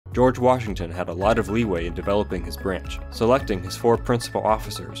George Washington had a lot of leeway in developing his branch, selecting his 4 principal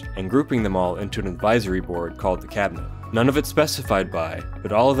officers and grouping them all into an advisory board called the Cabinet. None of it specified by,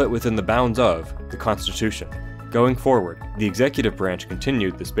 but all of it within the bounds of, the Constitution. Going forward, the executive branch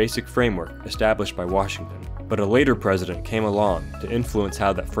continued this basic framework established by Washington, but a later president came along to influence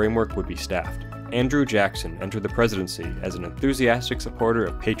how that framework would be staffed. Andrew Jackson entered the presidency as an enthusiastic supporter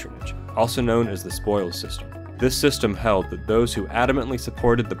of patronage, also known as the spoils system. This system held that those who adamantly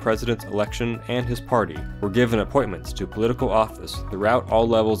supported the president's election and his party were given appointments to political office throughout all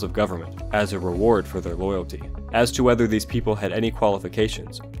levels of government as a reward for their loyalty. As to whether these people had any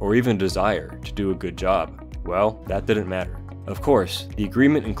qualifications, or even desire to do a good job, well, that didn't matter. Of course, the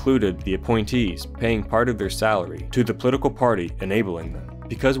agreement included the appointees paying part of their salary to the political party enabling them.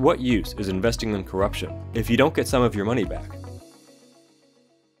 Because what use is investing in corruption if you don't get some of your money back?